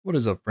What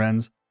is up,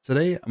 friends?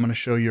 Today I'm going to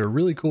show you a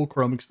really cool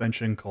Chrome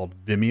extension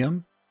called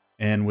Vimium.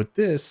 And with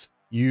this,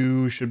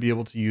 you should be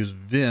able to use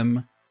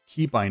Vim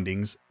key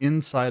bindings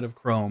inside of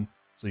Chrome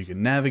so you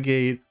can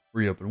navigate,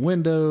 reopen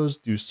windows,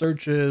 do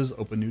searches,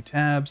 open new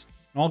tabs,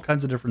 and all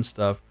kinds of different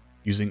stuff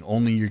using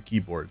only your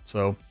keyboard.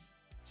 So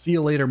see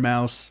you later,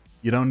 mouse.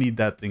 You don't need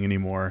that thing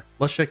anymore.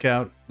 Let's check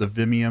out the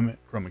Vimium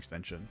Chrome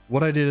extension.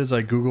 What I did is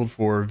I Googled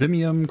for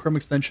Vimium Chrome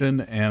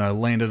extension and I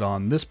landed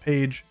on this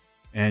page.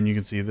 And you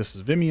can see this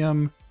is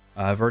Vimium.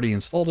 I've already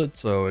installed it,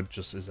 so it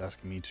just is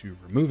asking me to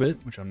remove it,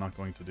 which I'm not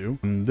going to do.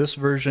 This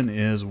version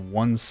is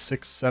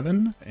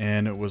 1.6.7,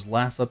 and it was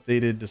last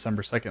updated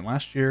December 2nd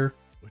last year,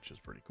 which is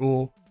pretty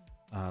cool.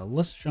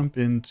 Let's jump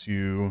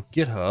into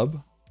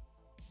GitHub.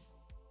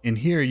 In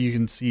here, you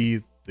can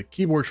see the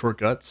keyboard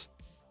shortcuts.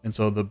 And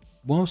so the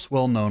most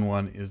well-known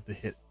one is to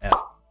hit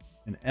F.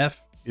 And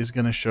F is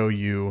going to show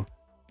you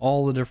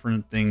all the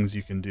different things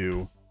you can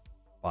do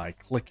by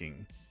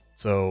clicking.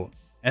 So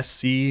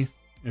SC,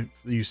 if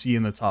you see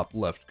in the top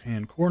left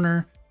hand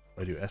corner,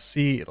 if I do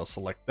SC, it'll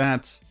select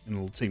that and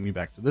it'll take me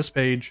back to this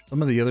page.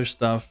 Some of the other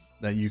stuff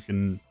that you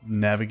can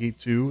navigate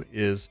to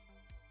is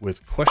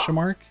with question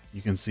mark.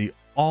 You can see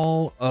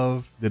all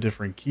of the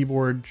different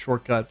keyboard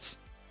shortcuts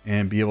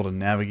and be able to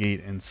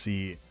navigate and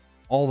see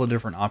all the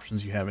different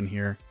options you have in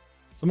here.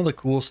 Some of the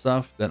cool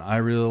stuff that I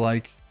really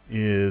like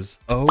is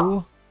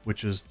O,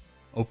 which is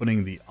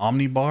opening the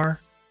Omnibar.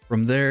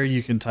 From there,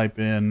 you can type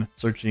in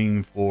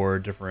searching for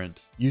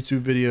different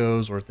YouTube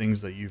videos or things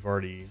that you've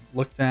already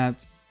looked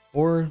at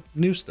or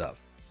new stuff.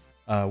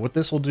 What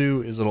this will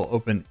do is it'll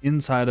open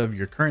inside of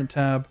your current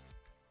tab,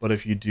 but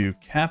if you do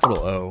capital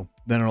O,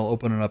 then it'll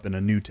open it up in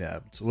a new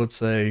tab. So let's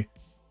say,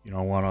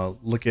 I want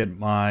to look at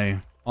my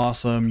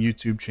awesome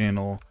YouTube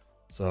channel.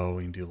 So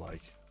we can do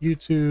like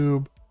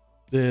YouTube,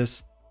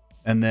 this,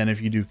 and then if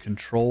you do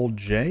Control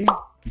J,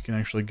 you can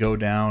actually go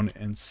down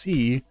and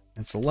see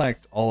and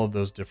select all of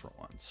those different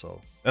ones. So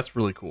that's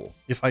really cool.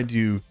 If I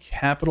do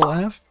capital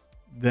F,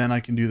 then I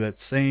can do that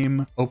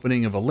same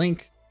opening of a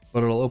link,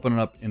 but it'll open it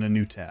up in a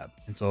new tab.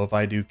 And so if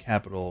I do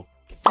capital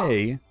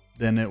K,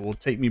 then it will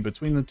take me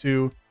between the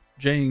two,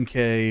 J and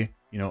K,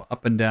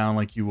 up and down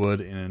like you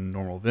would in a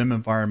normal Vim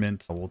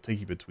environment. So we'll take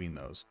you between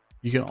those.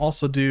 You can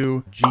also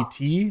do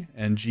GT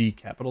and G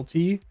capital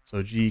T.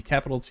 So G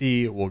capital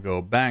T will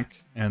go back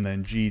and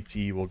then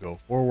GT will go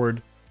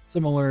forward,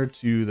 similar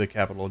to the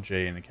capital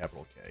J and the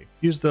capital K.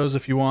 Use those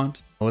if you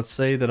want. Let's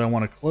say that I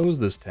want to close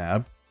this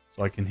tab,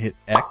 so I can hit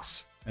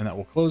X and that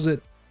will close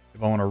it.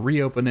 If I want to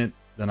reopen it,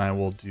 then I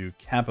will do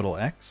capital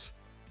X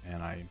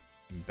and I'm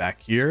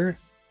back here.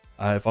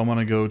 If I want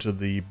to go to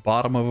the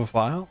bottom of a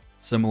file,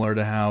 similar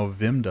to how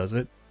Vim does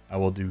it, I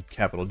will do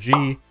capital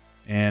G.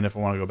 And if I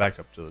want to go back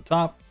up to the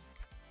top,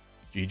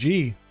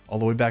 GG, all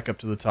the way back up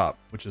to the top,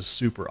 which is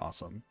super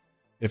awesome.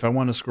 If I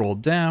want to scroll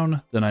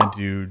down, then I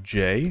do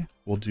J.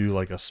 We'll do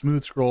like a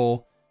smooth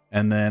scroll.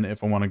 And then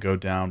if I want to go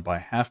down by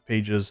half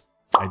pages,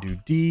 I do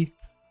D.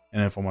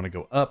 And if I want to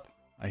go up,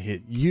 I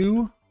hit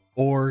U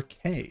or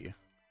K.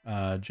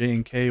 J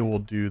and K will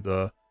do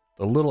the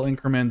little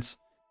increments,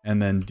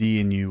 and then D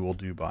and U will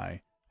do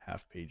by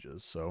half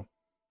pages. So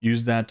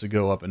use that to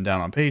go up and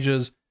down on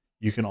pages.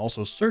 You can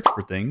also search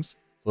for things.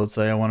 So let's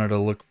say I wanted to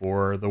look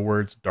for the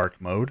words dark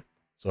mode.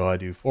 So I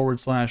do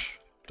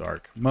 /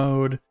 dark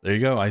mode. There you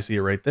go. I see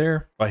it right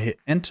there. If I hit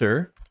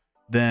enter,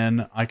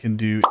 then I can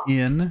do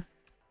in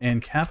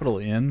and capital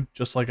N,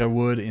 just like I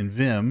would in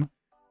Vim,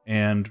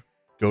 and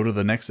go to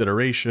the next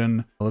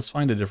iteration. Let's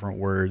find a different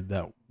word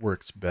that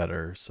works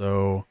better.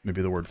 So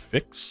maybe the word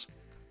fix.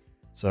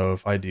 So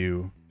if I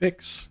do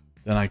fix,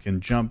 then I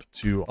can jump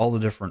to all the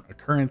different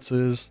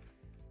occurrences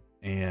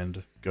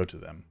and go to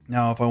them.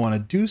 Now, if I want to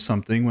do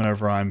something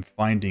whenever I'm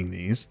finding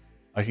these,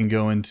 I can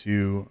go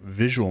into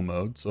visual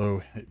mode.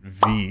 So hit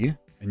V,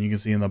 and you can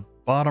see in the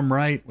bottom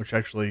right, which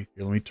actually,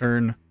 here, let me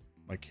turn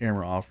my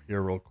camera off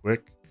here real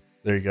quick.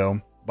 There you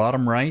go.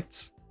 Bottom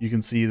right, you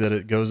can see that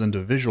it goes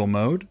into visual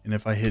mode. And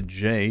if I hit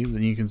J,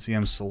 then you can see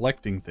I'm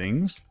selecting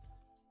things.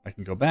 I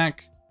can go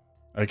back.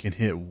 I can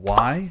hit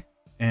Y,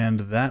 and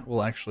that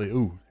will actually,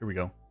 ooh, here we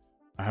go.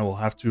 I will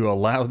have to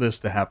allow this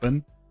to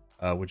happen,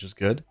 which is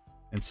good.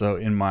 And so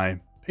in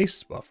my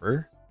paste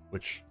buffer,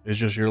 which is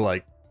just your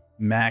like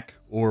Mac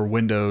or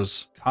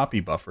Windows copy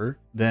buffer,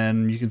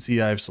 then you can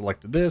see I've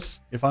selected this.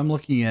 If I'm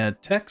looking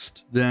at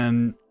text,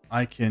 then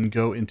I can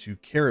go into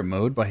caret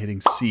mode by hitting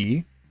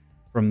C.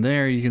 From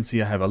there, you can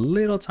see I have a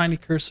little tiny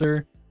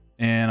cursor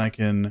and I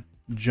can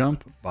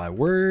jump by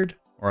word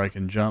or I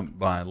can jump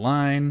by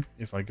line.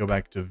 If I go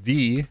back to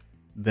V,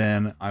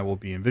 then I will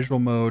be in visual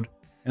mode.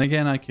 And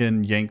again, I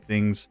can yank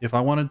things if I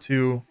wanted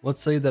to.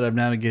 Let's say that I've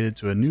navigated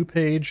to a new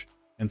page.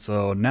 And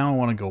so now I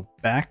want to go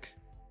back.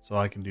 So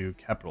I can do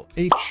capital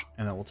H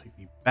and that will take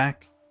me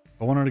back.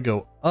 If I wanted to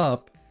go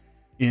up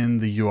in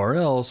the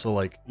URL, so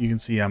like you can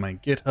see I'm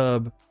at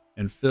GitHub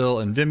and Phil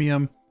and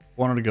Vimium. If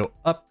I wanted to go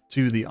up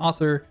to the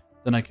author,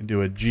 then I can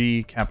do a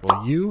G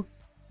capital U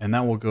and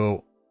that will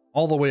go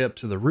all the way up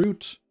to the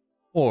root.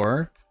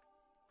 Or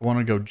if I want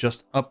to go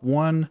just up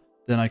one,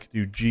 then I could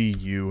do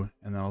GU,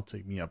 and that'll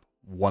take me up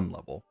 1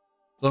 level.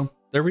 So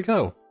there we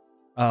go.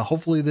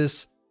 Hopefully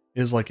this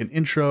is like an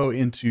intro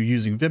into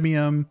using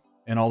Vimium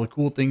and all the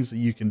cool things that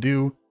you can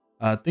do.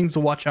 Things to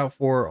watch out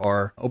for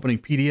are opening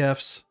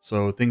PDFs,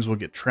 so things will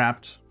get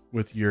trapped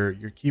with your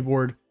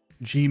keyboard.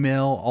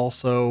 Gmail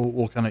also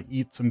will kind of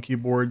eat some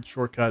keyboard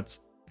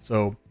shortcuts.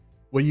 So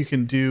what you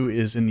can do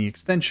is in the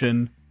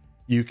extension,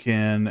 you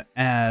can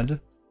add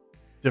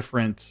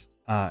different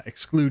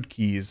exclude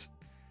keys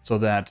so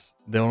that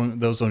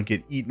those don't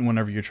get eaten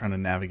whenever you're trying to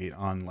navigate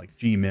on like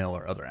Gmail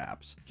or other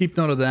apps. Keep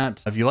note of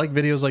that. If you like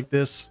videos like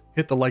this,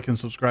 hit the like and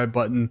subscribe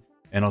button,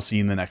 and I'll see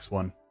you in the next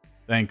one.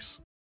 Thanks.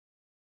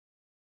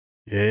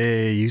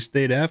 Yay, you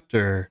stayed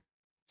after.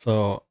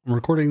 So I'm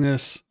recording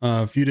this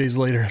a few days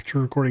later after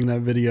recording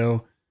that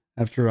video,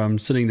 after I'm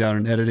sitting down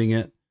and editing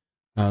it.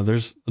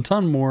 There's a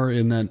ton more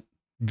in that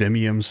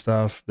Vimium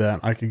stuff that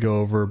I could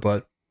go over,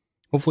 but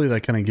hopefully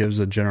that kind of gives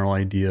a general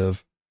idea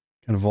of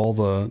kind of all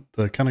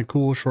the kind of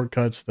cool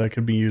shortcuts that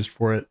could be used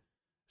for it.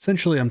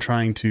 Essentially, I'm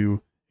trying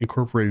to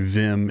incorporate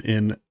Vim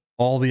in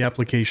all the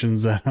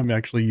applications that I'm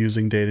actually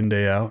using day in,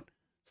 day out.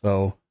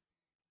 So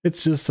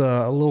it's just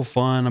a little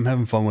fun. I'm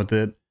having fun with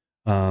it.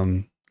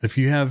 If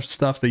you have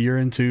stuff that you're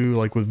into,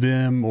 like with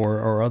Vim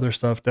or other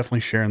stuff, definitely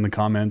share in the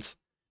comments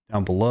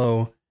down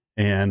below.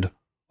 And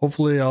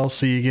hopefully I'll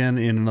see you again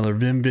in another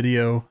Vim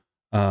video.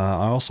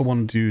 I also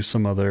want to do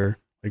some other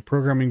like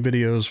programming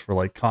videos for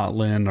like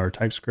Kotlin or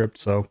TypeScript.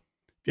 So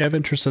if you have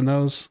interest in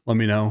those, let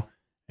me know.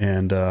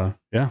 And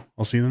yeah,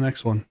 I'll see you in the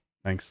next one.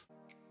 Thanks.